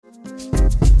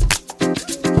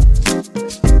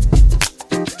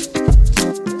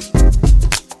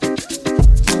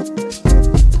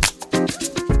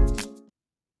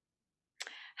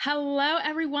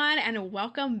and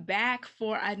welcome back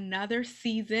for another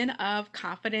season of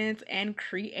Confidence and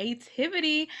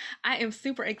Creativity. I am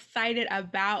super excited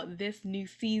about this new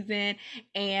season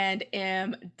and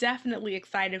am definitely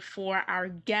excited for our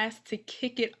guest to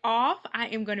kick it off. I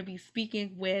am going to be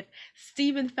speaking with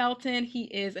Stephen Felton. He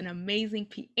is an amazing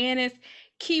pianist,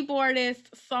 keyboardist,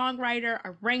 songwriter,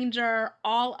 arranger,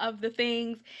 all of the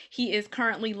things. He is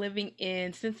currently living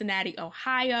in Cincinnati,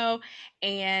 Ohio,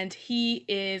 and he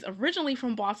is originally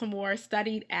from Baltimore,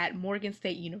 studied at Morgan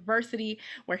State University,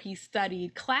 where he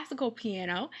studied classical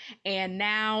piano, and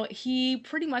now he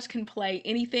pretty much can play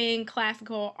anything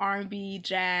classical, R&B,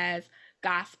 jazz,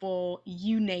 gospel,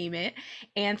 you name it.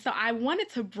 And so I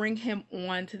wanted to bring him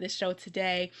on to the show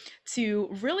today to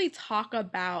really talk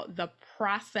about the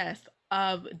process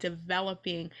of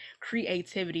developing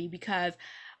creativity because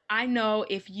I know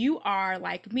if you are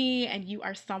like me and you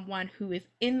are someone who is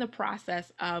in the process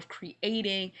of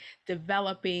creating,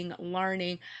 developing,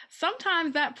 learning,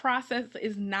 sometimes that process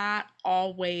is not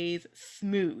always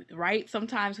smooth, right?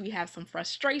 Sometimes we have some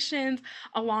frustrations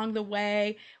along the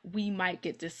way. We might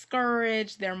get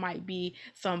discouraged. There might be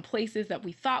some places that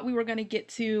we thought we were going to get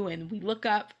to, and we look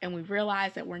up and we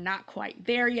realize that we're not quite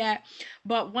there yet.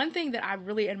 But one thing that I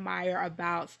really admire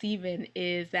about Stephen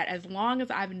is that as long as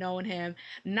I've known him,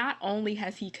 not only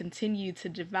has he continued to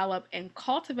develop and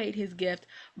cultivate his gift,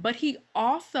 but he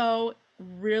also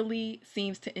really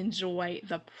seems to enjoy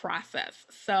the process.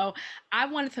 So I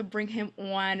wanted to bring him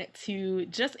on to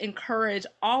just encourage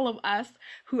all of us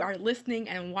who are listening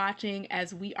and watching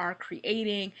as we are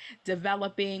creating,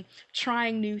 developing,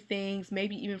 trying new things,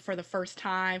 maybe even for the first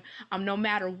time. No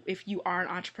matter if you are an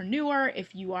entrepreneur,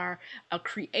 if you are a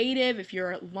creative, if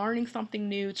you're learning something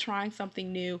new, trying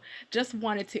something new, just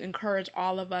wanted to encourage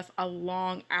all of us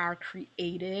along our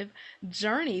creative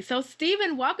journey. So,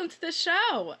 Stephen, welcome to the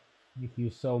show. Thank you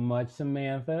so much,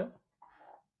 Samantha.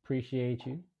 Appreciate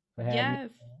you for having me. Yes.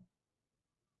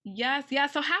 Yes,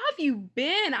 yes. So how have you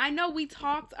been? I know we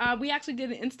talked, we actually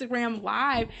did an Instagram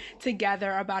live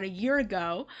together about a year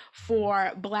ago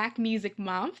for Black Music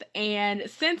Month. And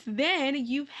since then,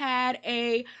 you've had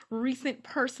a recent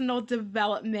personal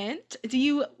development.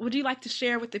 Would you like to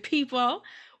share with the people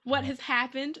what Uh, has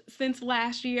happened since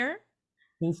last year?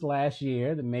 Since last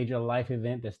year, the major life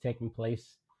event that's taken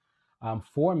place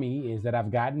for me is that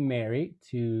I've gotten married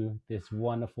to this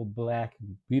wonderful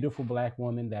beautiful black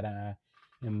woman that I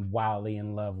am wildly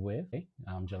in love with.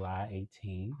 July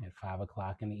 18 at 5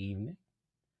 o'clock in the evening.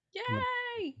 I'm going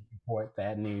to Yay! report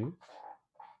that news.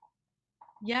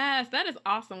 Yes, that is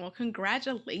awesome. Well,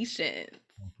 congratulations.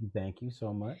 Thank you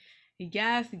so much.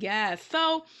 Yes, yes.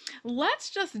 So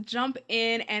let's just jump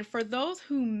in. And for those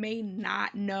who may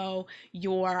not know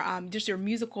your just your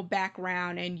musical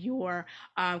background and your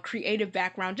creative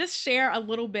background, just share a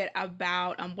little bit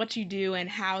about what you do and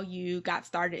how you got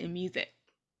started in music.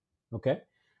 Okay.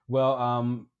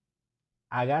 Well,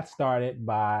 I got started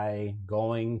by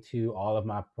going to all of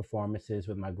my performances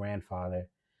with my grandfather.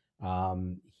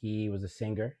 He was a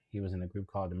singer. He was in a group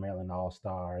called the Maryland All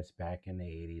Stars back in the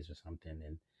 '80s or something,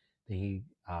 and then he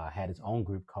had his own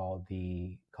group called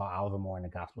Oliver Moore and the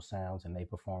Gospel Sounds, and they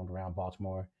performed around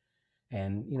Baltimore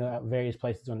and at various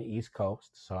places on the East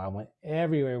Coast. So I went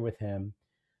everywhere with him,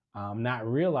 not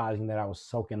realizing that I was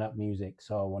soaking up music.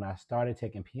 So when I started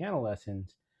taking piano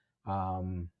lessons,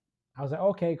 um, I was like,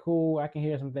 okay, cool. I can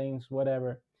hear some things,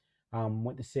 whatever.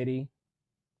 Went to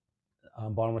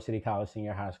Baltimore City College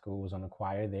Senior High School, was on the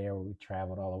choir there where we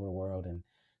traveled all over the world and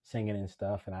singing and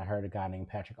stuff. And I heard a guy named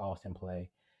Patrick Austin play.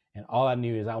 And all I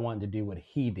knew is I wanted to do what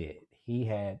he did. He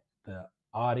had the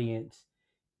audience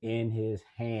in his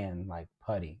hand like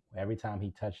putty. Every time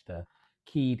he touched a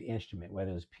keyed instrument,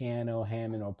 whether it was piano,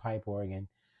 Hammond, or pipe organ,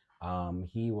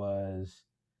 he was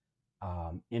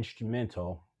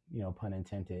instrumental, pun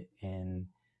intended, in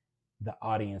the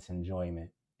audience enjoyment.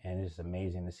 And it's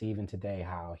amazing to see even today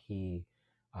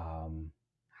um,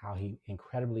 how he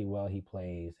incredibly well he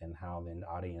plays and how the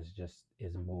audience just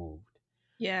is moved.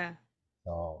 Yeah.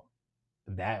 So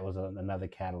that was another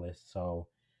catalyst. So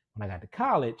when I got to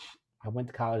college, I went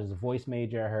to college as a voice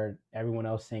major. I heard everyone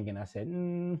else singing. I said,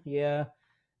 yeah,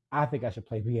 I think I should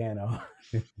play piano.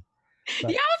 So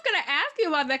Yeah, I was gonna ask you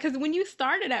about that because when you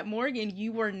started at Morgan,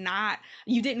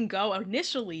 you didn't go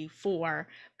initially for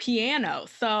piano.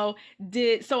 So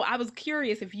I was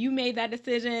curious if you made that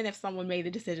decision, if someone made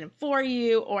the decision for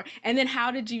you, and then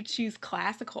how did you choose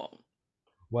classical?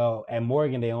 well, at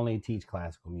Morgan, they only teach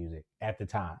classical music at the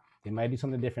time. It might be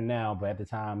something different now, but at the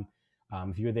time,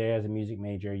 if you were there as a music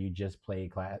major, you just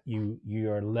played class.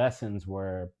 Your lessons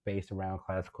were based around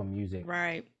classical music.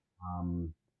 Right.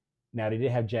 Um, Now they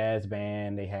did have jazz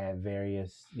band. They had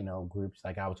various, groups.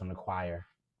 Like I was on the choir.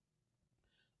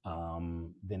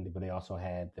 But they also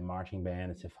had the marching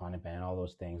band, the symphonic band, all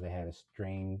those things. They had a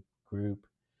string group.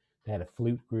 They had a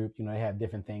flute group. They had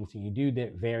different things. And you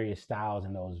do various styles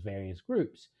in those various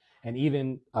groups, and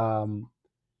even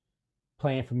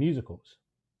playing for musicals.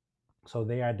 So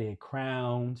there I did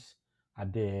Crowns. I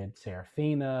did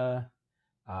Serafina.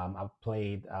 I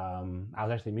played. I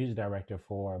was actually music director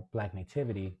for Black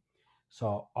Nativity.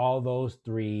 So all those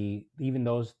three, even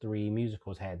those three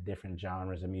musicals, had different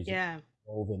genres of music Yeah.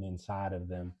 woven inside of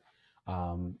them.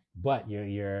 But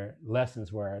your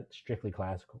lessons were strictly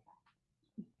classical.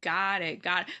 Got it.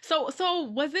 Got it. So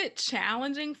was it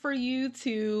challenging for you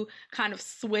to kind of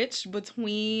switch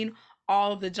between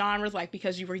all of the genres, like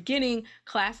because you were getting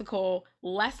classical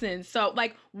lessons? So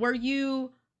like were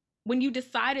you, when you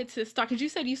decided to start, because you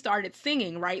said you started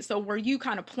singing, right? So were you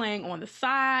kind of playing on the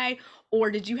side,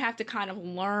 or did you have to kind of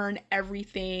learn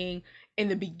everything in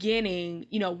the beginning,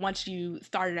 once you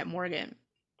started at Morgan?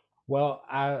 Well,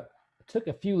 I took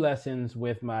a few lessons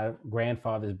with my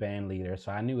grandfather's band leader,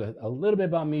 so I knew a little bit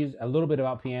about music, a little bit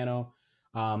about piano.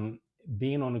 Um,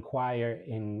 Being on the choir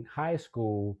in high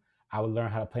school, I would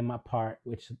learn how to play my part,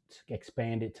 which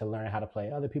expanded to learn how to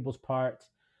play other people's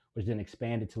parts, which then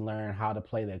expanded to learn how to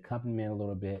play the accompaniment a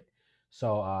little bit.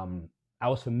 So I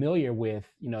was familiar with,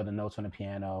 the notes on the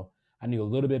piano. I knew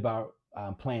a little bit about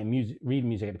playing music, reading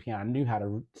music at the piano. I knew how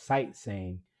to sight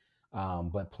sing,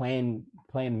 but playing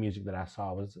the music that I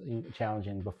saw was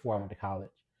challenging before I went to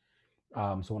college.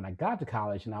 So when I got to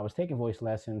college and I was taking voice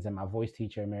lessons, and my voice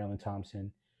teacher, Marilyn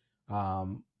Thompson,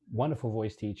 um, wonderful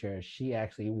voice teacher, she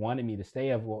actually wanted me to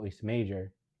stay a voice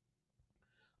major.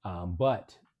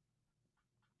 But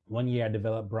one year I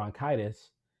developed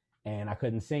bronchitis and I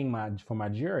couldn't sing for my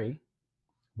jury,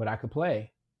 but I could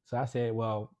play. So I said,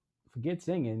 well, forget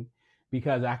singing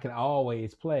because I can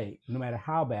always play no matter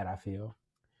how bad I feel.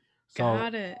 So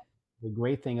Got it. the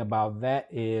great thing about that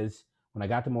is when I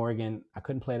got to Morgan, I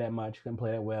couldn't play that much, couldn't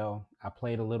play that well. I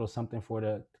played a little something for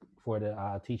the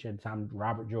teacher at the time,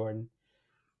 Robert Jordan,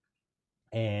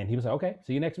 and he was like, "Okay,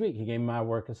 see you next week." He gave me my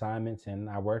work assignments, and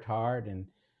I worked hard, and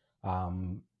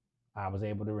um, I was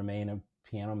able to remain a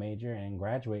piano major and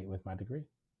graduate with my degree.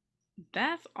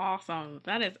 That's awesome.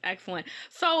 That is excellent.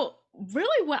 So,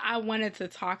 really, what I wanted to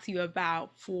talk to you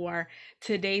about for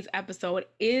today's episode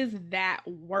is that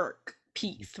work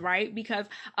piece, right? Because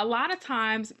a lot of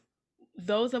times,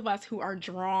 those of us who are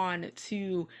drawn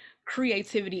to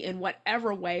creativity in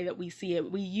whatever way that we see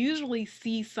it, we usually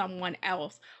see someone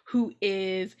else who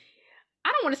is,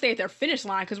 I don't want to say at their finish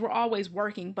line because we're always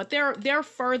working, but they're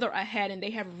further ahead and they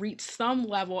have reached some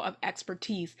level of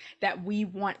expertise that we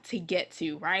want to get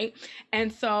to, right?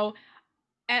 And so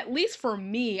at least for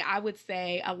me, I would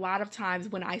say a lot of times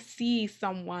when I see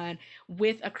someone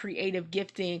with a creative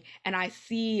gifting and I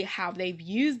see how they've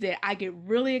used it, I get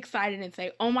really excited and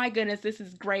say, "Oh my goodness, this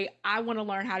is great. I want to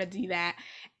learn how to do that."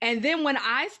 And then when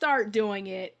I start doing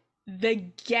it, the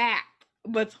gap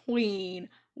between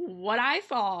what I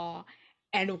saw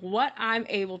and what I'm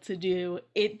able to do,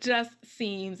 it just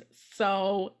seems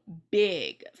so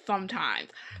big sometimes.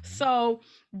 Mhm. So,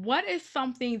 what is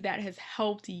something that has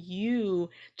helped you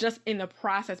just in the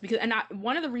process? Because,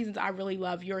 one of the reasons I really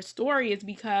love your story is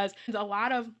because a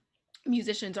lot of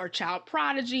musicians are child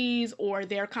prodigies, or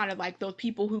they're kind of like those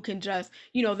people who can just,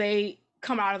 they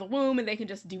come out of the womb and they can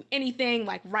just do anything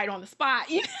like right on the spot,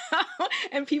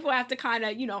 and people have to kind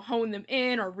of, hone them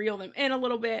in or reel them in a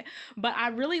little bit. But I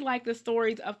really like the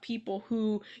stories of people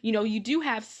who, you do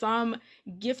have some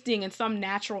gifting and some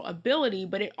natural ability,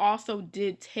 but it also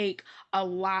did take a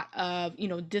lot of,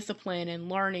 discipline and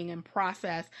learning and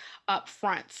process up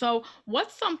front. So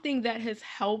what's something that has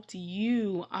helped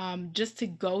you, just to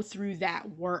go through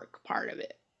that work part of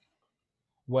it?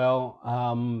 Well,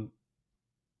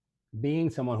 being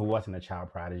someone who wasn't a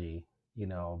child prodigy,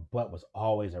 but was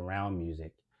always around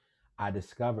music, I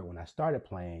discovered when I started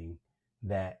playing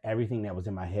that everything that was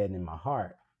in my head and in my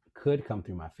heart could come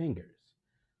through my fingers.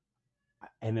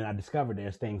 And then I discovered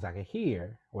there's things I could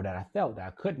hear or that I felt that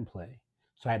I couldn't play.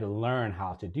 So I had to learn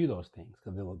how to do those things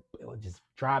because it would just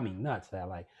drive me nuts that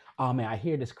like, oh man, I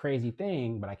hear this crazy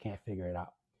thing, but I can't figure it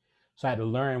out. So I had to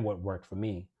learn what worked for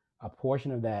me. A large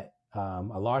portion of that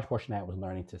was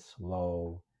learning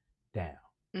to down,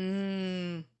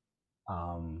 Mm,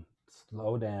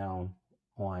 slow down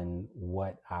on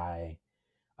what I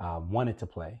wanted to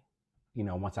play,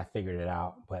 once I figured it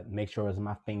out, but make sure it was in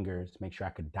my fingers, make sure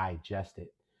I could digest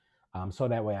it. So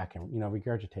that way I can,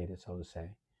 regurgitate it, so to say.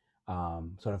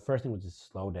 So the first thing was just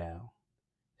slow down.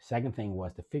 Second thing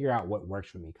was to figure out what works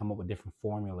for me, come up with different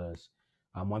formulas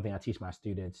One thing I teach my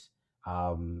students,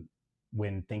 um,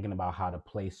 when thinking about how to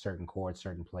place certain chords,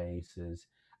 certain places,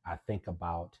 I think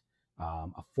about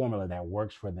a formula that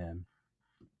works for them.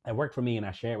 It worked for me, and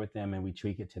I share it with them, and we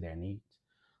tweak it to their needs.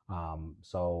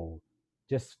 So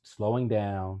just slowing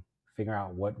down, figure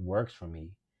out what works for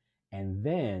me, and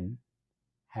then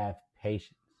have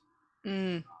patience.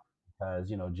 Mm,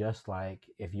 Because just like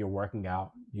if you're working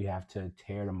out, you have to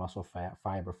tear the muscle fat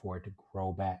fiber for it to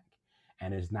grow back,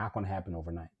 and it's not going to happen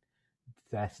overnight.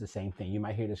 That's the same thing. You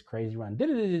might hear this crazy run,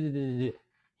 it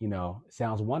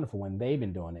sounds wonderful when they've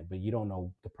been doing it, but you don't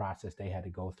know the process they had to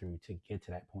go through to get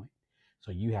to that point.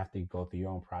 So you have to go through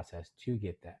your own process to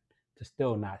get that, to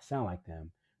still not sound like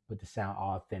them, but to sound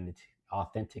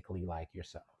authentically like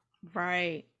yourself.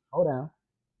 right. Hold down,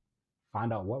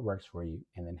 find out what works for you,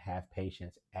 and then have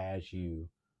patience as you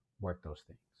work those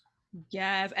things.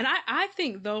 Yes. And I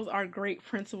think those are great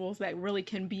principles that really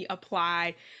can be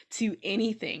applied to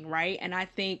anything, right? And I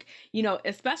think,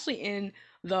 especially in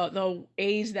the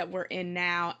age that we're in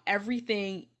now,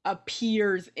 everything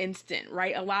appears instant,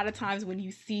 right? A lot of times when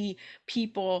you see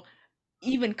people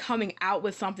even coming out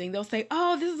with something, they'll say,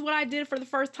 "Oh, this is what I did for the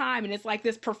first time." And it's like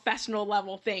this professional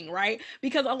level thing, right?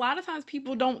 Because a lot of times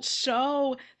people don't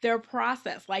show their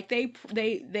process. Like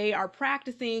they are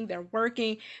practicing, they're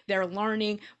working, they're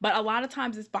learning, but a lot of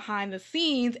times it's behind the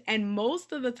scenes, and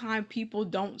most of the time people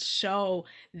don't show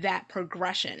that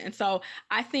progression. And so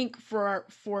I think for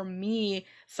me,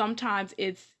 sometimes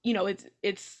it's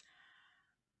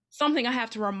something I have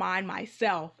to remind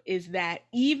myself is that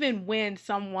even when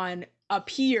someone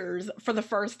appears for the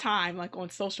first time, like on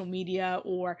social media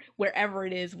or wherever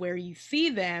it is where you see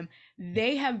them,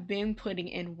 they have been putting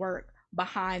in work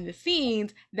behind the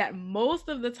scenes that most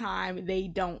of the time they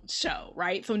don't show,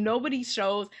 right? So nobody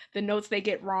shows the notes they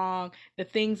get wrong, the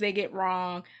things they get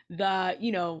wrong,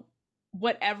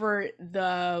 whatever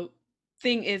the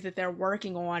thing is that they're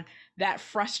working on, that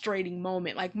frustrating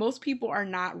moment. Like most people are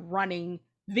not running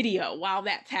video while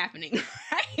that's happening,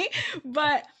 right?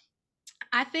 But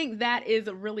I think that is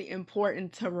really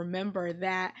important to remember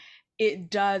that it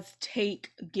does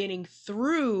take getting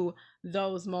through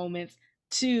those moments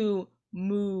to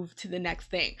move to the next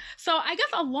thing. So, I guess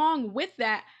along with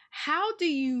that, how do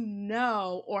you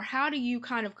know, or how do you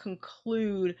kind of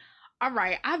conclude, all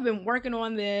right, I've been working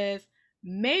on this,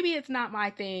 maybe it's not my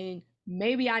thing,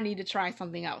 maybe I need to try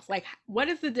something else? Like, what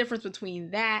is the difference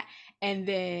between that and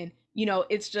then,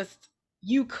 it's just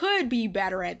you could be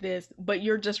better at this, but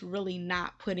you're just really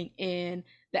not putting in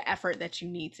the effort that you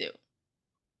need to?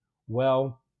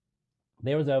 Well,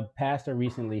 there was a pastor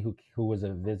recently who's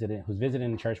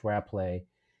visiting the church where I play,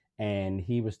 and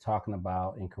he was talking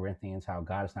about in Corinthians how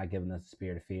God has not given us a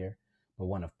spirit of fear, but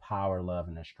one of power, love,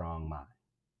 and a strong mind.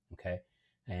 Okay,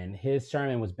 and his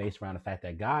sermon was based around the fact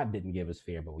that God didn't give us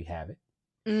fear, but we have it.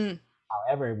 Mm,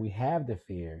 However, we have the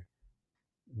fear,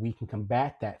 we can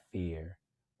combat that fear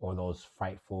or those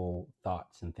frightful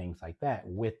thoughts and things like that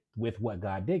with what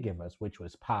God did give us, which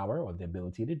was power or the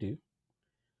ability to do,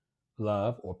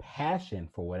 love or passion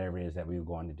for whatever it is that we were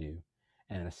going to do,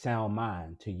 and a sound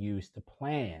mind to use to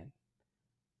plan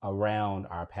around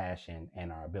our passion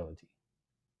and our ability.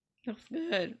 that's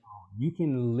good. You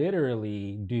can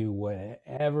literally do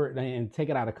whatever, and take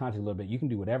it out of context a little bit. You can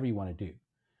do whatever you want to do,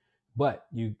 but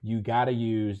you got to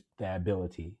use that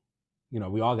ability.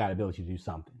 We all got ability to do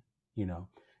something. You know,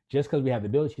 just because we have the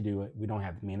ability to do it, we don't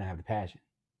have may not have the passion.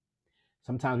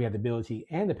 Sometimes we have the ability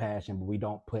and the passion, but we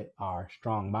don't put our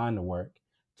strong mind to work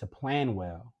to plan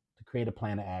well, to create a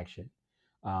plan of action,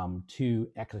 to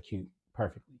execute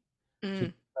perfectly. To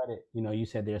Mm, credit, you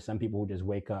said there are some people who just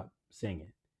wake up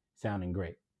singing, sounding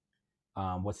great.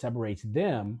 What separates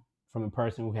them from a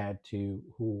person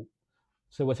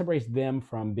what separates them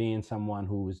from being someone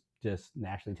who is just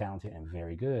naturally talented and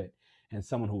very good, and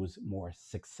someone who is more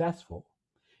successful,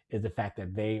 is the fact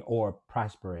that they or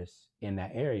prosperous in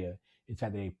that area is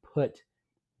that they put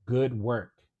good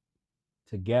work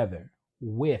together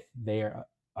with their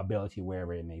ability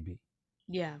wherever it may be.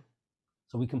 yeah.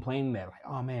 So we complain that like,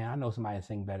 oh man, I know somebody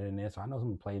sing better than this, or I know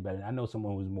someone play better. I know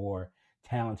someone who's more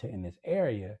talented in this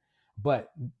area,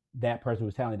 but that person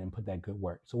who's talented didn't put that good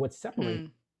work. So what separates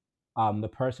Mm, the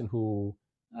person who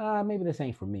maybe this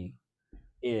ain't for me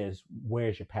is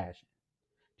where's your passion?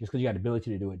 Just because you got the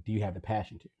ability to do it, do you have the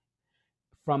passion to?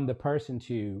 From the person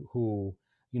to who,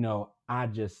 I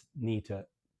just need to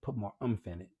put more umph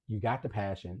in it. You got the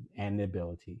passion and the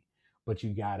ability, but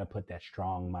you got to put that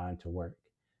strong mind to work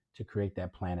to create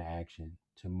that plan of action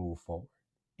to move forward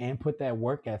and put that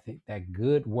work ethic, that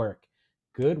good work.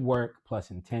 Good work plus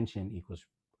intention equals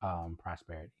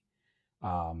prosperity.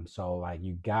 So like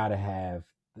you gotta have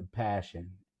the passion,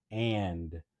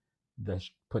 and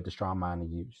put the strong mind to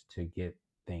use to get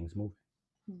things moving.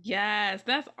 Yes,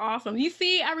 that's awesome. You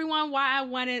see, everyone, why I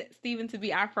wanted Stephen to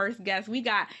be our first guest.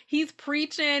 He's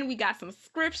preaching, we got some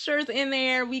scriptures in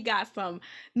there, we got some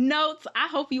notes. I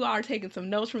hope you all are taking some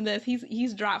notes from this.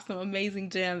 He's dropped some amazing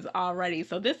gems already.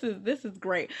 So this is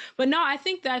great. But no, I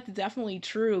think that's definitely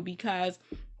true because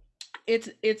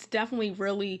it's definitely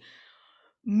really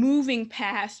moving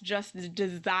past just the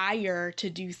desire to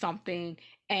do something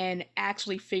and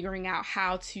actually figuring out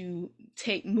how to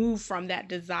take move from that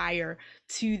desire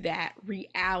to that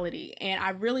reality. And I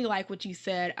really like what you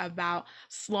said about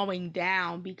slowing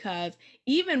down because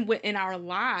even within our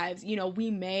lives,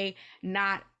 we may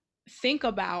not think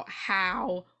about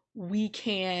how we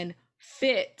can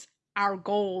fit our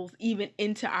goals even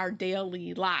into our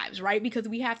daily lives, right? Because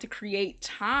we have to create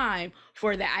time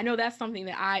for that. I know that's something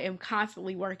that I am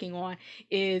constantly working on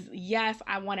is yes,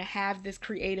 I want to have this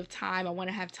creative time. I want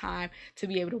to have time to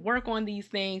be able to work on these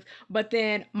things, but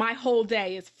then my whole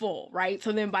day is full, right?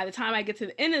 So then by the time I get to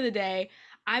the end of the day,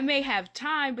 I may have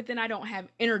time, but then I don't have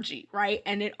energy, right?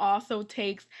 And it also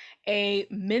takes a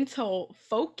mental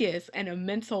focus and a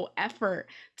mental effort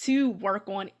to work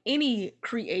on any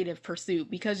creative pursuit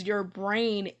because your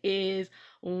brain is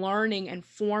learning and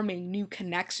forming new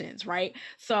connections, right?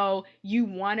 So you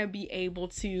want to be able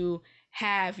to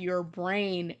have your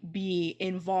brain be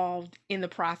involved in the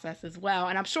process as well.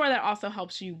 And I'm sure that also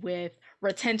helps you with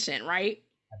retention, right?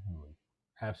 Absolutely.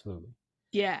 Absolutely.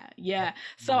 Yeah, yeah.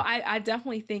 So I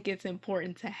definitely think it's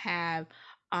important to have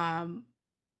um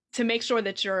to make sure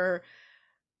that you're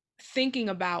thinking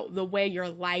about the way your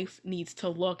life needs to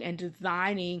look and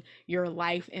designing your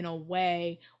life in a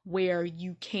way where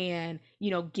you can,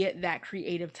 get that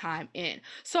creative time in.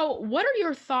 So, what are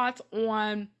your thoughts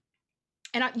on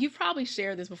and you've probably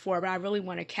shared this before, but I really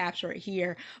want to capture it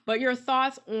here. But your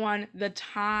thoughts on the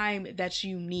time that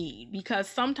you need, because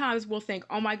sometimes we'll think,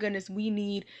 oh my goodness, we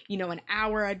need, an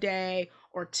hour a day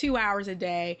or 2 hours a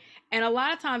day. And a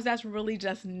lot of times that's really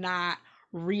just not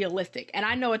realistic. And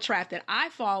I know a trap that I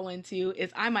fall into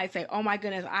is I might say, oh my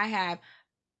goodness, I have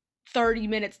 30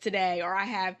 minutes today or I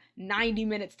have 90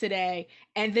 minutes today.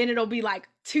 And then it'll be like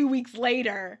 2 weeks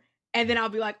later. And then I'll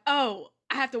be like, oh,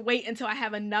 I have to wait until I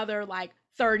have another like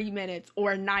 30 minutes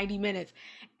or 90 minutes.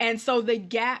 And so the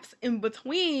gaps in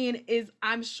between is,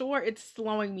 I'm sure it's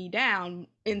slowing me down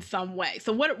in some way.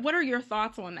 So what are your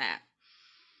thoughts on that?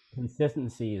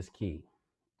 Consistency is key.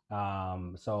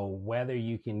 So whether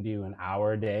you can do an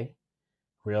hour a day,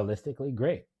 realistically,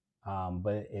 great.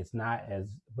 But it's not as,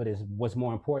 but it's what's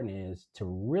more important is to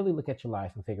really look at your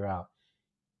life and figure out,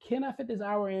 can I fit this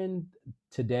hour in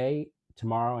today,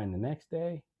 tomorrow, and the next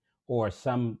day, or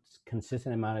some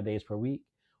consistent amount of days per week?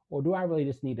 Or do I really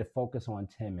just need to focus on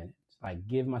 10 minutes? Like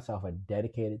give myself a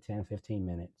dedicated 10, 15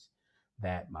 minutes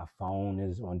that my phone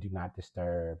is on do not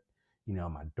disturb,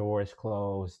 my door is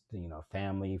closed,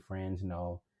 family, friends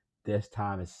know this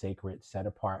time is sacred, set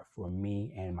apart for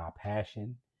me and my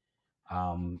passion.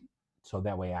 Um, so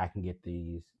that way I can get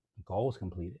these goals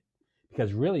completed.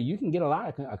 Because really, you can get a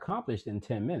lot accomplished in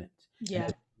 10 minutes, and Yeah.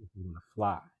 that's going to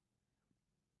fly.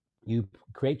 You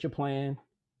create your plan,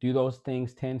 do those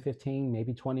things 10, 15,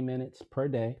 maybe 20 minutes per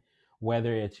day.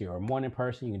 Whether it's your morning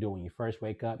person, you can do it when you first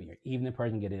wake up. Your evening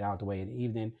person, get it out the way in the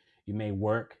evening. You may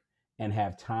work and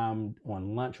have time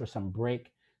on lunch or some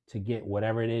break to get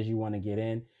whatever it is you want to get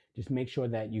in. Just make sure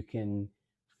that you can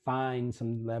find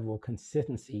some level of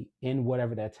consistency in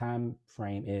whatever that time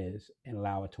frame is and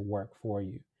allow it to work for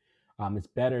you. It's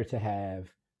better to have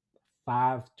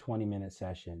 5 20-minute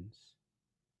sessions,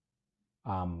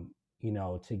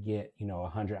 to get,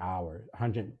 100 hours,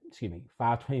 100, excuse me,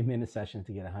 5 20-minute sessions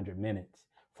to get 100 minutes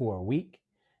for a week,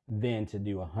 than to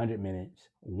do 100 minutes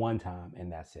one time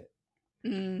and that's it.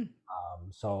 Mm,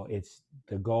 So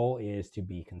the goal is to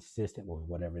be consistent with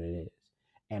whatever it is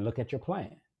and look at your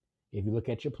plan. If you look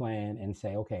at your plan and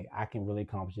say, okay, I can really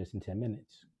accomplish this in 10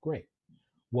 minutes, great.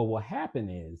 What will happen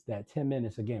is that 10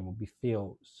 minutes again will be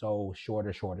feel so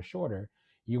shorter, shorter, shorter.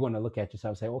 You're going to look at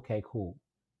yourself and say, okay, cool.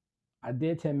 I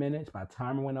did 10 minutes, my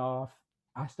timer went off.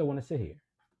 I still want to sit here.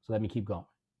 So let me keep going.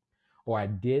 Or I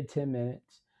did 10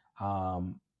 minutes.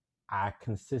 Um, I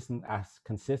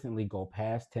consistently go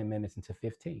past 10 minutes into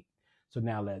 15. So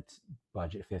now let's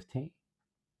budget 15.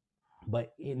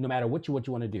 But no matter what you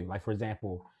want to do, like for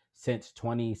example, since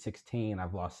 2016,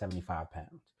 I've lost 75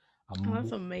 pounds. oh,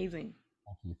 that's Um, amazing.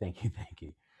 thank you, thank you, thank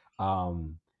you.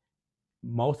 Um,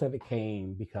 Most of it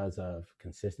came because of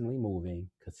consistently moving,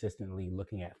 consistently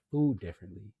looking at food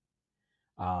differently.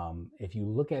 If you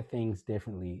look at things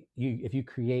differently, if you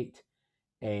create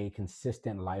a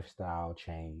consistent lifestyle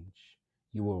change,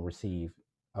 you will receive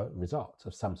results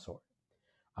of some sort.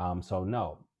 So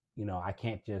no, I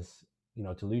can't just,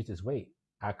 to lose this weight,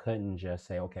 I couldn't just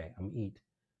say, okay, I'm gonna eat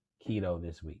keto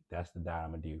this week. That's the diet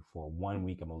I'm gonna do for 1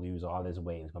 week. I'm gonna lose all this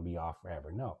weight. And it's gonna be off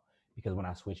forever. No, because when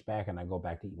I switch back and I go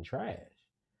back to eating trash,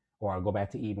 or I go back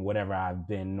to eating whatever I've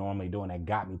been normally doing that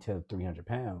got me to 300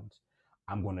 pounds,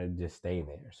 I'm gonna just stay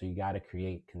there. So you got to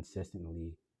create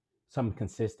consistently some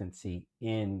consistency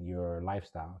in your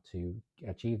lifestyle to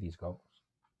achieve these goals.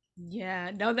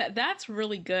 Yeah, no, that's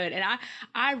really good. And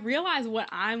I realize what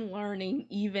I'm learning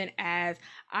even as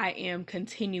I am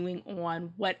continuing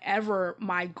on whatever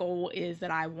my goal is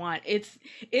that I want.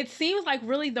 It seems like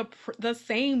really the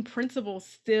same principles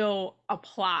still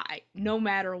apply no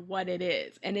matter what it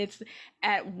is. And it's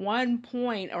at one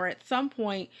point or at some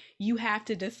point you have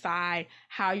to decide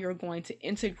how you're going to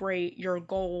integrate your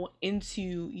goal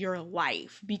into your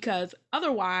life, because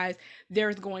otherwise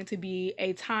there's going to be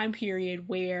a time period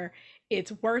where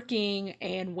it's working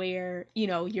and where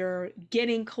you're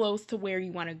getting close to where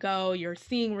you want to go, you're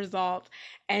seeing results,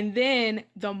 and then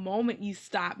the moment you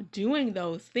stop doing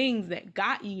those things that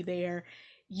got you there,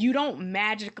 you don't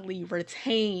magically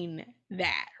retain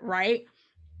that, right?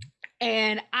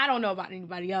 And I don't know about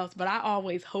anybody else, but I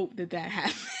always hope that that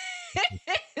happens.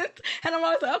 And I'm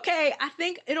always like, okay, I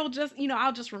think it'll just,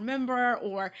 I'll just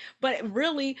remember, but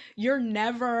really, you're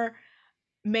never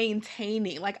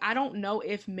maintaining. Like, I don't know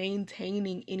if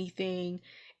maintaining anything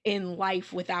in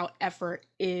life without effort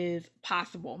is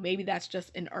possible. Maybe that's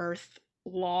just an earth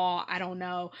law. I don't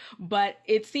know. But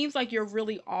it seems like you're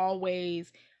really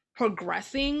always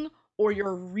progressing or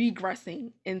you're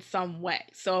regressing in some way.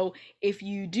 So if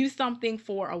you do something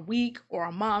for a week or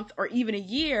a month or even a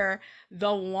year,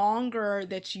 the longer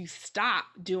that you stop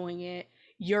doing it,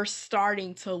 you're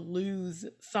starting to lose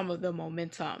some of the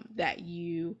momentum that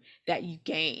you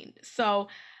gained. So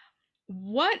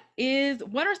what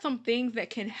are some things that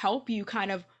can help you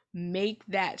kind of make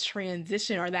that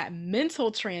transition or that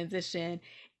mental transition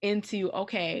into,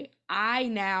 okay, I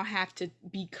now have to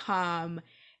become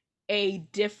a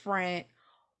different,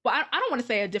 well, I don't want to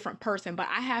say a different person, but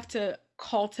I have to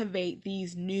cultivate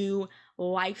these new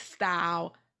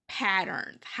lifestyle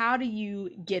patterns. How do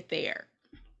you get there?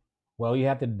 Well, you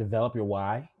have to develop your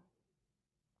why.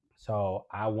 So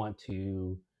I want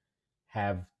to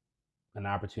have an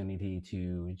opportunity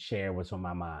to share what's on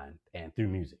my mind and through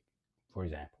music, for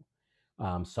example.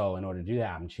 So in order to do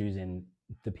that, I'm choosing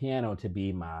the piano to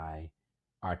be my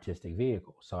artistic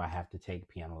vehicle. So I have to take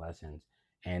piano lessons,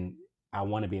 and I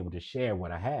want to be able to share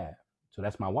what I have. So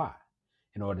that's my why.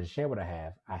 In order to share what I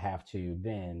have to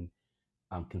then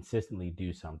consistently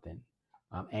do something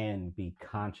and be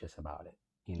conscious about it.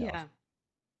 Yeah. 4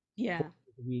 Yeah. days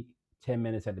a week, 10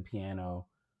 minutes at the piano,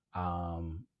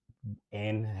 um,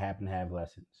 and happen to have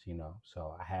lessons.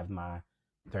 So I have my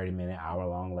 30-minute,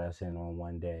 hour-long lesson on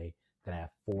one day. Then I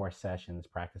have 4 sessions,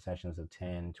 practice sessions of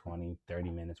 10, 20,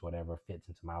 30 minutes, whatever fits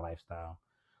into my lifestyle.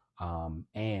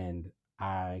 And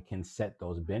I can set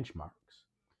those benchmarks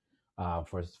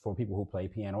for people who play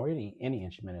piano or any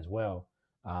instrument as well.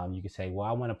 You can say, well,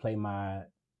 I want to play my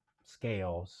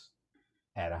scales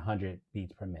at 100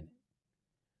 beats per minute.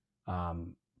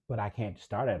 Um, but I can't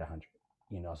start at 100.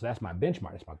 So that's my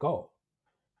benchmark. That's my goal.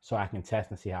 So I can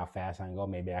test and see how fast I can go.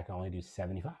 Maybe I can only do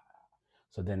 75.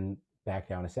 So then back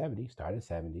down to 70, start at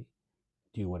 70,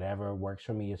 do whatever works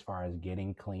for me as far as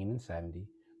getting clean in 70,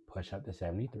 push up to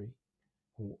 73,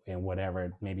 and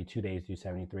whatever, maybe 2 days do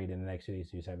 73, then the next 2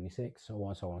 days do 76, so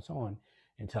on, so on, so on,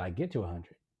 until I get to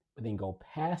 100, but then go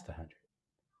past 100.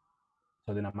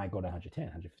 So then I might go to 110,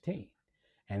 115.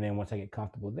 And then once I get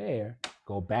comfortable there,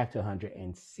 go back to 100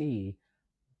 and see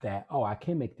that, oh, I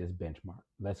can make this benchmark.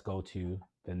 Let's go to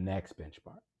the next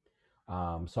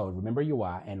benchmark. So remember your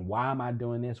why. And why am I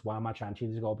doing this? Why am I trying to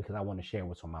achieve this goal? Because I want to share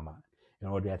what's on my mind. In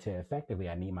order to do that effectively,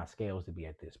 I need my scales to be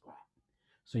at this point.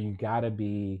 So you gotta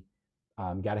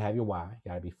have your why.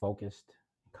 You gotta be focused,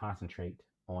 concentrate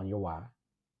on your why.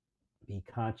 Be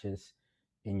conscious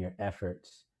in your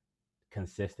efforts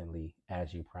consistently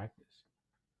as you practice,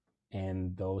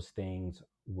 and those things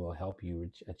will help you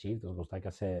achieve those goals. Like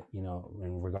I said,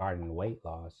 in regarding weight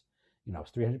loss, I was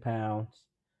 300 pounds.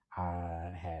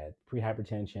 I had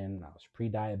pre-hypertension. I was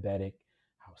pre-diabetic.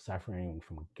 I was suffering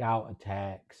from gout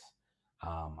attacks.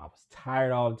 I was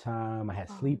tired all the time. I had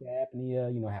Oh, sleep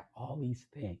apnea. I had all these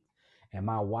things, and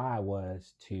my why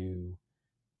was to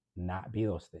not be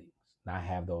those things, not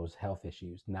have those health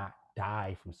issues, not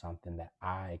die from something that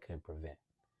I could prevent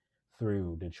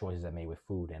through the choices I made with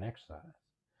food and exercise.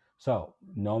 So,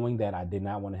 knowing that I did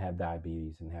not want to have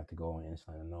diabetes and have to go on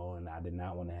insulin, knowing I did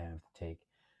not want to have to take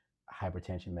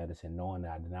hypertension medicine, knowing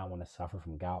that I did not want to suffer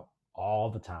from gout all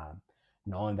the time,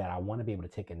 knowing that I want to be able to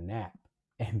take a nap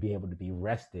and be able to be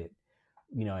rested,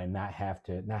 and not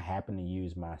happen to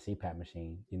use my CPAP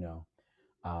machine.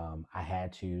 I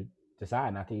had to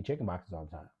decide not to eat chicken boxes all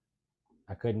the time.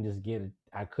 I couldn't just get it.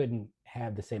 I couldn't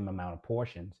have the same amount of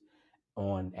portions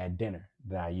on at dinner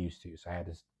that I used to. So I had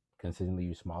to consistently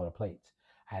use smaller plates.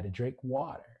 I had to drink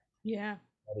water. Yeah.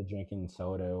 Instead of drinking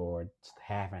soda or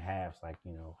half and halves, like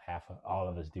half of all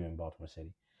of us do in Baltimore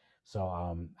City. So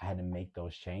I had to make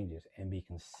those changes and be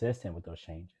consistent with those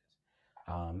changes.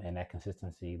 And that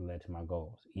consistency led to my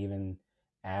goals. Even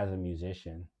as a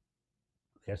musician,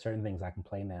 there are certain things I can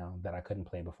play now that I couldn't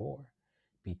play before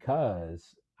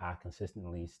because I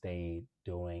consistently stayed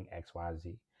doing X, Y, Z.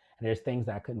 And there's things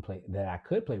that I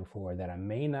could play before that I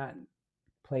may not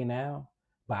play now,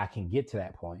 but I can get to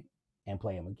that point and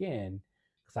play them again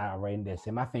because I already it's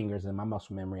in my fingers and my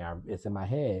muscle memory. It's in my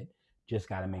head. Just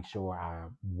got to make sure I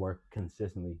work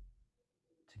consistently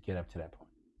to get up to that point.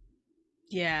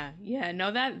 Yeah, yeah, no,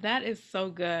 that is so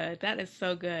good. That is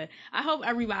so good. I hope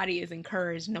everybody is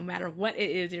encouraged, no matter what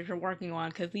it is that you're working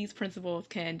on, because these principles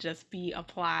can just be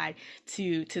applied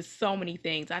to so many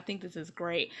things. I think this is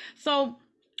great. So,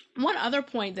 one other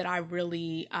point that I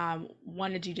really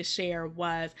wanted you to share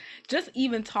was just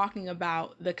even talking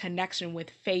about the connection with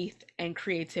faith and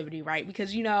creativity, right?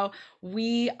 Because,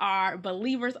 we are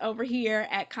believers over here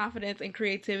at Confidence and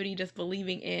Creativity, just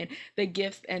believing in the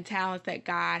gifts and talents that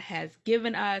God has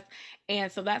given us.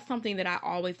 And so that's something that I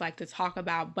always like to talk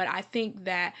about. But I think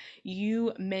that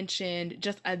you mentioned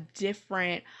just a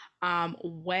different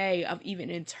way of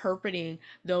even interpreting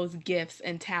those gifts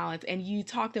and talents. And you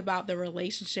talked about the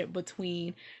relationship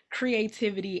between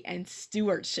creativity and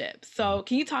stewardship. So,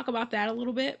 can you talk about that a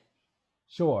little bit?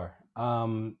 Sure.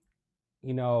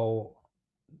 You know,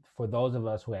 for those of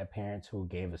us who had parents who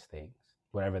gave us things,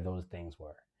 whatever those things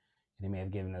were, and they may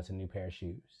have given us a new pair of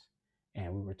shoes,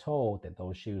 and we were told that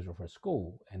those shoes were for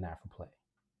school and not for play.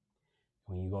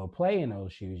 When you go play in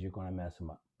those shoes, you're going to mess them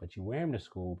up, but you wear them to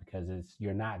school because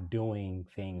you're not doing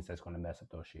things that's going to mess up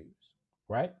those shoes,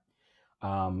 right?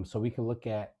 So we can look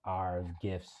at our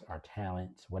gifts, our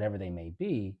talents, whatever they may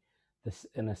be, this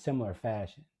in a similar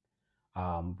fashion.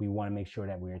 We want to make sure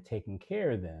that we're taking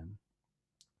care of them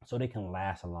so they can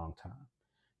last a long time.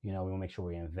 We want to make sure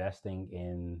we're investing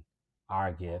in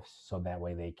our gifts so that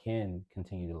way they can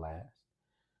continue to last.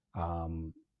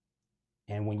 Um,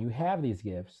 and when you have these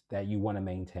gifts that you want to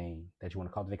maintain, that you want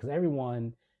to cultivate, because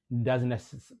everyone doesn't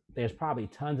necessarily, there's probably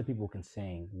tons of people who can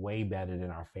sing way better than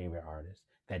our favorite artists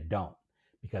that don't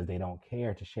because they don't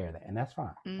care to share that. And that's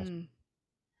fine. Mm.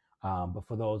 But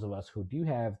for those of us who do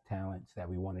have talents that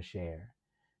we want to share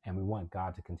and we want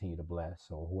God to continue to bless,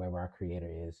 or whoever our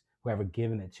creator is, whoever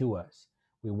given it to us,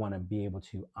 we want to be able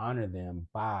to honor them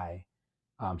by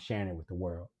sharing it with the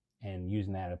world and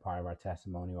using that as part of our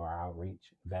testimony or our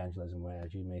outreach, evangelism, whatever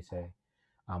you may say.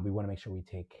 We want to make sure we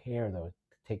take care of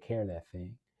that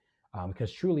thing,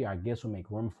 because truly our gifts will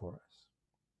make room for us.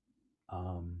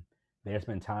 There's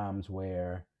been times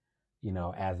where,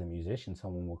 as a musician,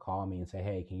 someone will call me and say,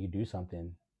 "Hey, can you do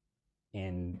something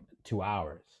in 2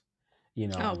 hours?"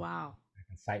 Oh, I wow.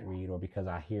 can sight read, or because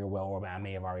I hear well, or I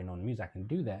may have already known the music, I can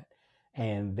do that.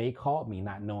 And they called me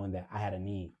not knowing that I had a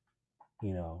need,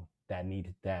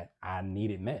 that I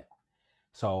needed met.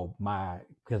 So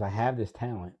because I have this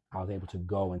talent, I was able to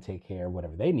go and take care of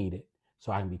whatever they needed,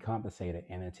 so I can be compensated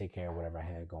and then take care of whatever I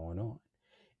had going on.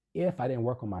 If I didn't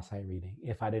work on my sight reading,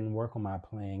 if I didn't work on my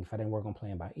playing, if I didn't work on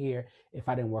playing by ear, if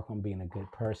I didn't work on being a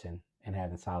good person and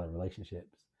having solid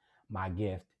relationships, my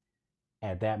gift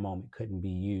at that moment couldn't be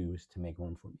used to make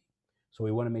room for me. So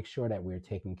we want to make sure that we're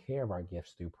taking care of our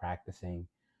gifts through practicing,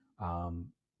 um,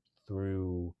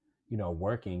 through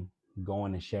working,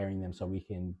 going and sharing them, so we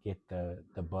can get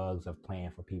the bugs of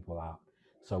playing for people out.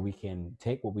 So we can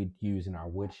take what we use in our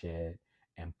woodshed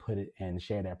and put it and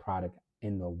share that product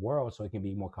in the world, so it can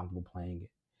be more comfortable playing it.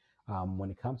 When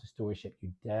it comes to stewardship,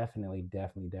 you definitely,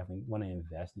 definitely, definitely want to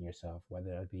invest in yourself,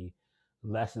 whether it be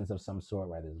lessons of some sort,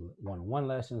 whether it's one-on-one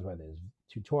lessons, whether it's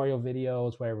tutorial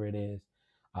videos, whatever it is.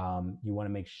 You want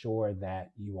to make sure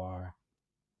that you are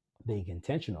being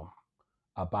intentional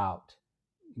about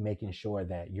making sure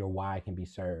that your why can be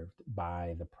served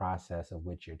by the process of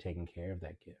which you're taking care of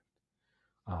that gift.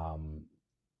 Um,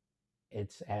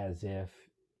 it's as if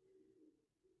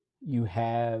you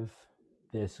have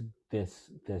this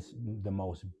the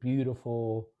most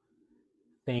beautiful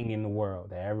thing in the world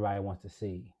that everybody wants to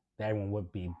see. That everyone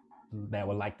that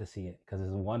would like to see it because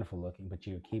it's wonderful looking, but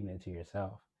you're keeping it to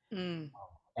yourself. Mm.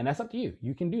 And that's up to you.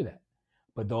 You can do that.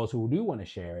 But those who do want to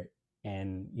share it,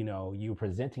 and you're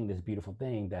presenting this beautiful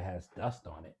thing that has dust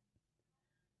on it,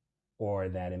 or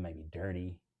that it might be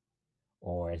dirty,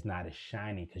 or it's not as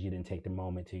shiny because you didn't take the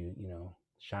moment to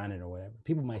shine it or whatever.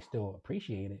 People might still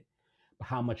appreciate it, but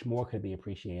how much more could be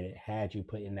appreciated had you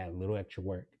put in that little extra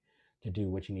work to do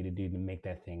what you need to do to make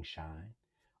that thing shine,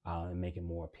 and make it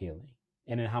more appealing.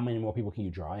 And then how many more people can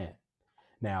you draw in?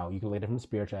 Now you can look at it from a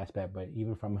spiritual aspect, but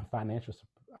even from a financial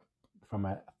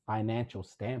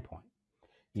standpoint,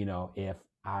 if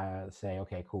I say,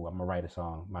 okay, cool, I'm gonna write a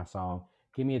song. My song,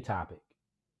 give me a topic.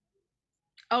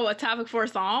 Oh, a topic for a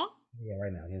song? Yeah,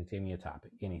 right now, give me a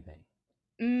topic, anything.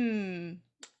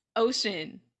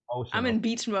 Ocean. Ocean. I'm in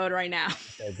beach mode right now.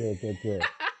 Okay, good.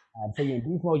 So you're in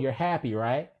beach mode. You're happy,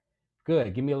 right?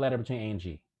 Good. Give me a letter between A and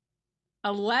G.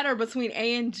 A letter between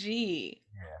A and G.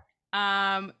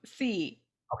 Yeah. C.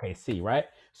 Okay, C, right?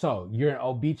 So you're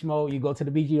in beach mode. You go to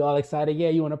the beach. You all excited. Yeah,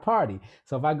 you want to party.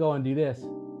 So if I go and do this.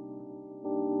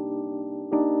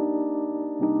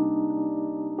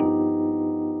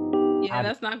 Yeah,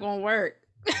 that's not going to work.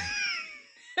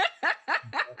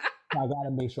 I got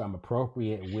to make sure I'm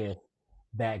appropriate with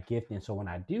that gift. And so when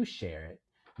I do share it,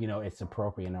 it's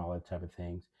appropriate and all that type of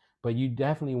things. But you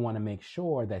definitely want to make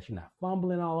sure that you're not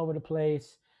fumbling all over the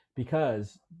place,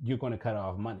 because you're going to cut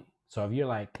off money. So if you're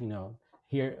like,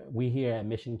 here at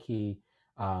Mission Key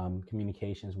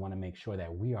Communications want to make sure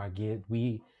that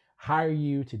we hire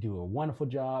you to do a wonderful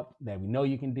job that we know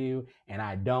you can do, and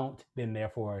I don't, then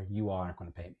therefore you all aren't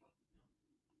going to pay me.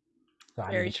 So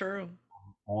very true.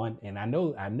 And I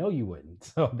know you wouldn't.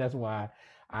 So that's why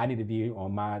I need to be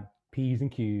on my P's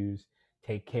and Q's,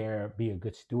 take care, be a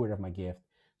good steward of my gift,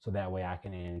 so that way I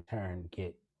can in turn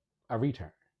get a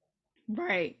return.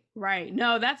 Right.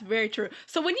 No, that's very true.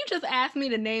 So when you just asked me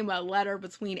to name a letter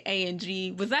between A and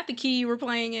G, was that the key you were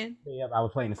playing in? Yep, I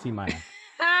was playing the C minor.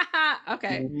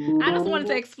 Okay. I just wanted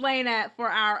to explain that for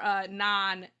our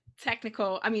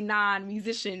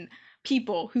non-musician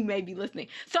people who may be listening.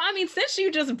 So, since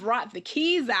you just brought the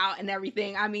keys out and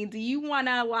everything, do you want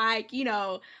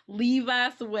to leave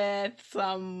us with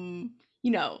some,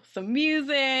 some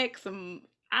music, some,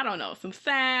 I don't know, some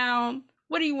sound?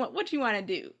 What do you want to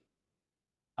do?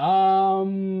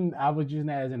 I was using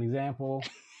that as an example,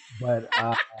 but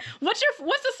what's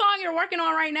the song you're working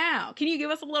on right now? Can you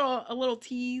give us a little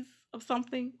tease of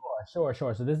something? Sure.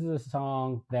 So this is a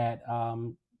song that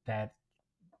that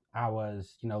I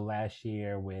was, last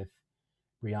year with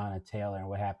Breonna Taylor and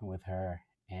what happened with her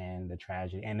and the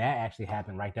tragedy. And that actually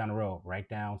happened right down the road, right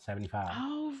down 75.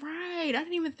 Oh, right. I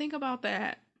didn't even think about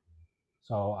that.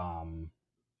 So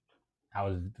I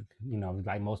was,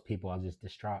 like most people, I was just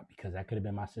distraught because that could have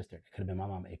been my sister. It could have been my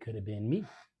mom. It could have been me.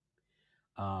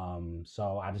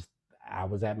 So I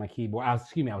was at my keyboard. I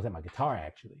was at my guitar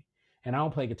actually. And I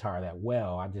don't play guitar that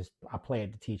well. I play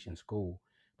it to teach in school.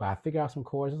 But I figured out some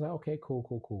chords. I was like, okay,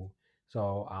 cool.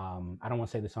 So I don't want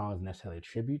to say the song is necessarily a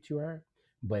tribute to her,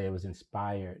 but it was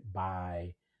inspired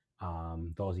by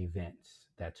those events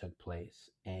that took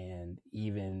place, and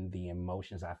even the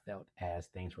emotions I felt as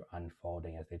things were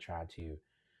unfolding, as they tried to,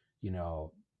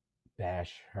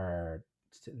 bash her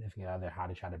significant other, how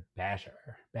to try to bash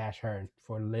her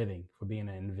for living, for being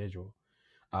an individual.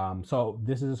 So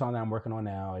this is a song that I'm working on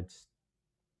now. It's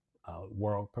a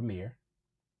world premiere.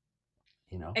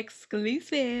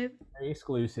 Exclusive. Very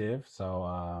exclusive.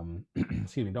 So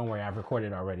excuse me, don't worry, I've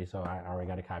recorded it already, so I already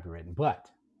got it copywritten. But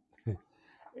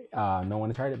no one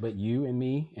has heard it but you and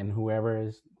me and whoever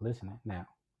is listening now.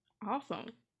 Awesome.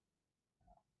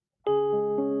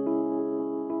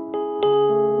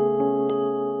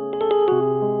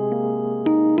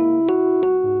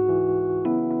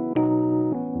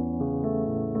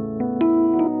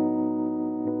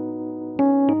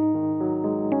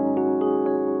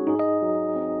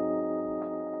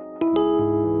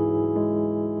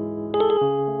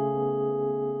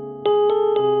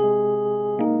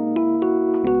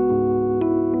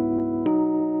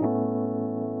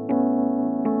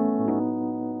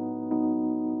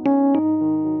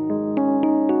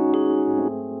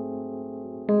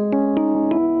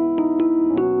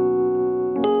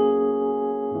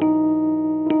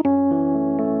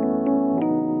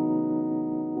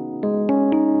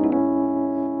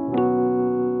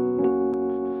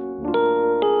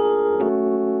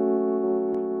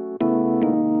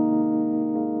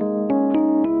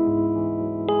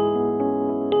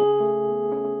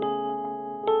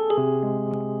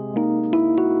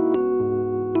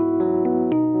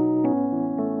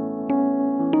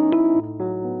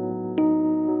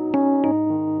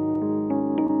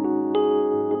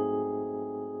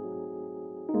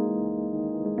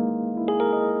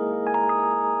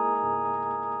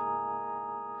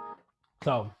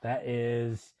 So that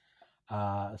is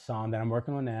a song that I'm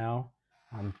working on now.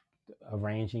 I'm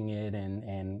arranging it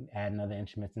and adding other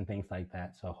instruments and things like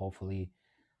that. So hopefully,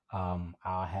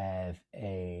 I'll have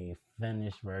a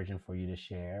finished version for you to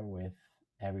share with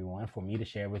everyone, for me to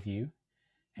share with you.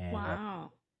 And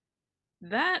Wow.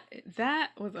 That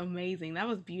that was amazing. That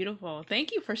was beautiful.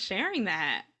 Thank you for sharing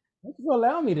that. thank you for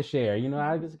allowing me to share.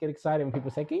 I just get excited when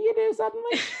people say, "Can you do something?"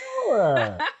 Like,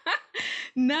 sure.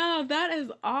 No, that is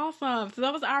awesome. So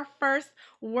that was our first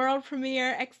world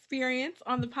premiere experience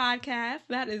on the podcast.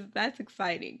 That's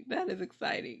exciting. That is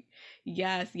exciting.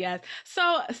 Yes, yes.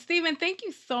 So, Stephen, thank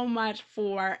you so much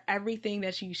for everything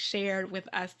that you shared with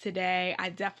us today.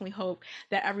 I definitely hope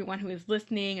that everyone who is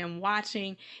listening and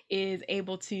watching is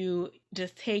able to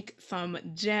just take some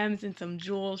gems and some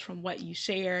jewels from what you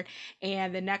shared.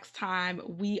 And the next time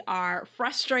we are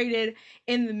frustrated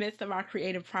in the midst of our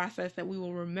creative process, that we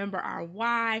will remember our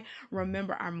why,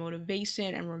 remember our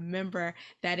motivation, and remember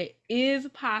that it is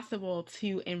possible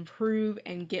to improve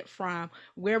and get from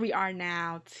where we are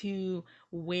now to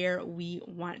where we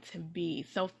want to be.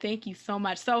 So thank you so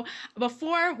much. So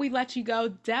before we let you go,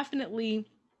 definitely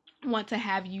want to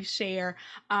have you share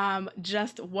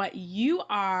just what you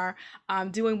are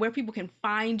doing, where people can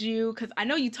find you, because I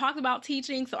know you talked about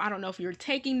teaching, so I don't know if you're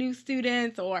taking new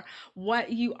students or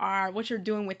what you're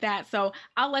doing with that. So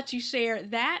I'll let you share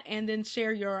that and then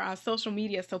share your social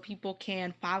media so people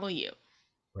can follow you.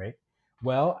 Great.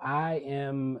 Well, I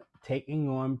am taking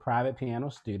on private piano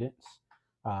students.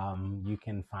 You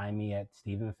can find me at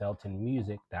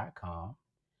stephenfeltonmusic.com.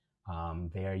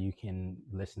 There you can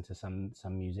listen to some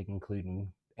music,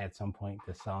 including at some point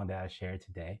the song that I shared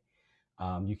today.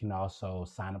 You can also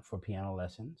sign up for piano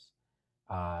lessons.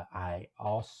 I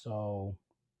also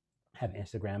have an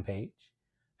Instagram page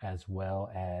as well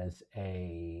as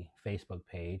a Facebook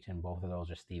page, and both of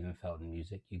those are Stephen Felton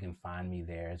Music. You can find me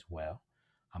there as well.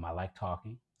 I like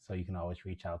talking, so you can always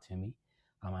reach out to me.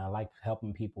 I like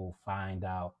helping people find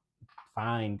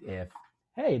if,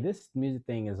 hey, this music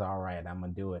thing is all right, I'm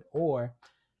gonna do it, or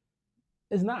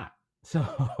it's not.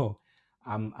 So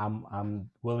I'm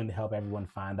willing to help everyone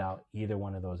find out either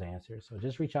one of those answers. So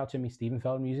just reach out to me,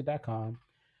 stephenfeltonmusic.com,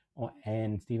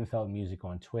 and Stephen Felton Music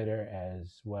on Twitter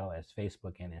as well as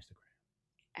Facebook and Instagram.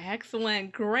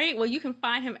 Excellent. Great. Well, you can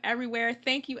find him everywhere.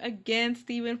 Thank you again,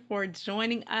 Stephen, for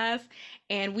joining us.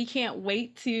 And we can't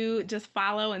wait to just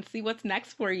follow and see what's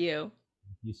next for you.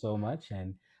 Thank you so much.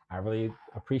 And I really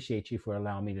appreciate you for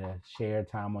allowing me to share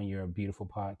time on your beautiful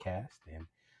podcast. And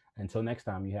until next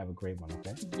time, you have a great one,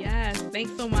 okay? Yes.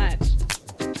 Thanks so much.